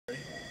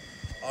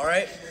All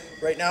right,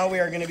 right now we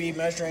are going to be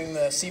measuring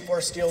the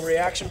C4 steel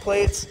reaction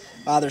plates.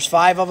 There's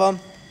 5 of them.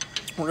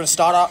 We're going to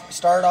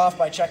start off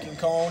by checking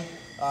cone,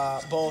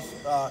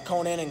 both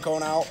cone in and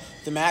cone out.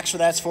 The max for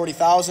that's 40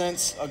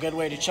 thousandths. A good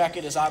way to check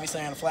it is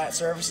obviously on a flat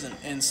surface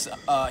and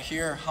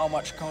hear how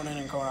much cone in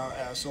and cone out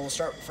has. So we'll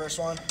start with the first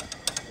one.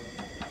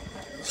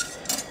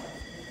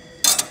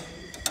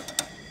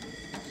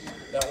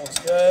 That one's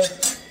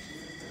good.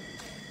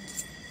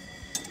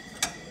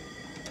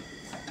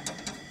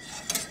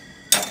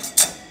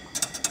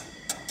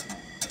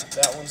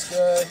 That one's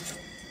good.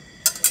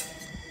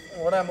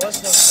 And what I'm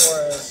listening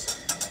for is,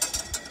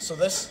 so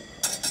this,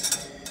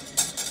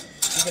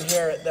 you can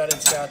hear it that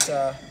it's got,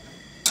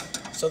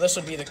 so this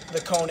would be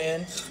the cone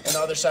in, and the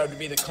other side would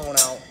be the cone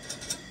out.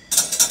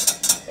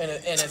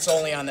 And it's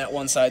only on that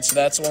one side, so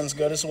that one's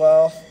good as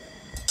well.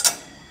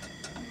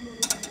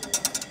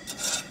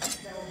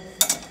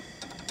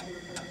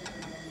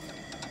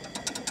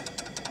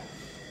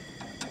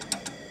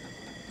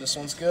 This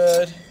one's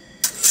good.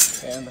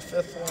 And the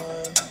 5th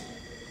one.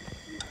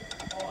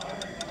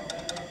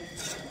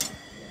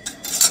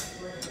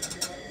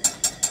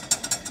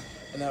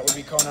 And that would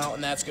be cone out,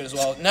 and that's good as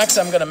well. Next,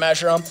 I'm going to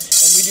measure them,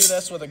 and we do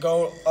this with a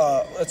go.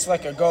 It's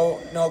like a go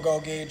no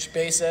go gauge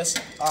basis,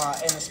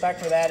 and the spec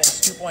for that is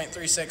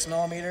 2.36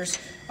 millimeters.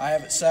 I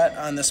have it set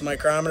on this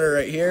micrometer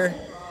right here.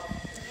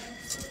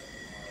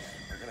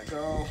 We're going to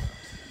go.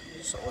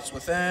 So it's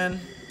within.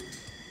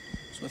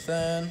 It's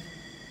within.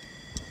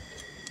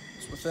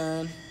 It's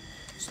within.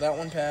 So that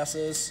one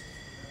passes.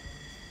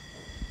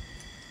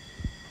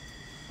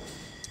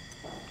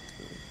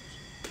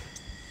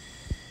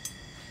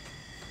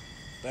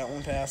 That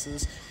one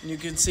passes. And you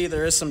can see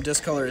there is some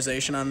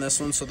discolorization on this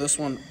one, so this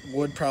one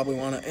would probably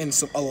want to, and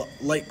some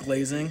light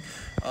glazing.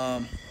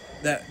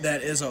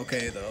 That is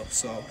okay though,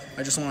 so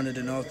I just wanted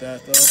to note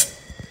that though.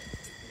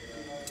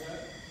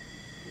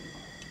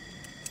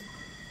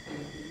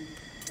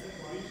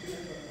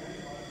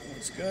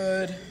 It's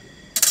good.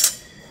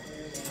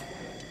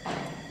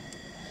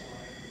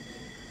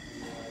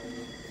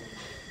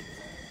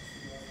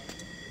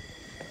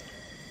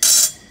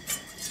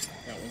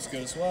 That one's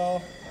good as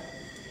well.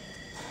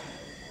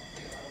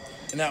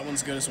 And that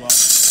one's good as well.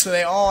 So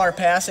they all are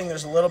passing.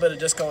 There's a little bit of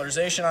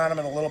discolorization on them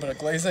and a little bit of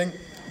glazing,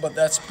 but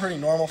that's pretty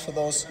normal for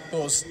those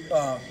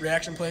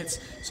reaction plates.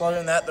 So other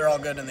than that, they're all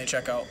good and they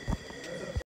check out.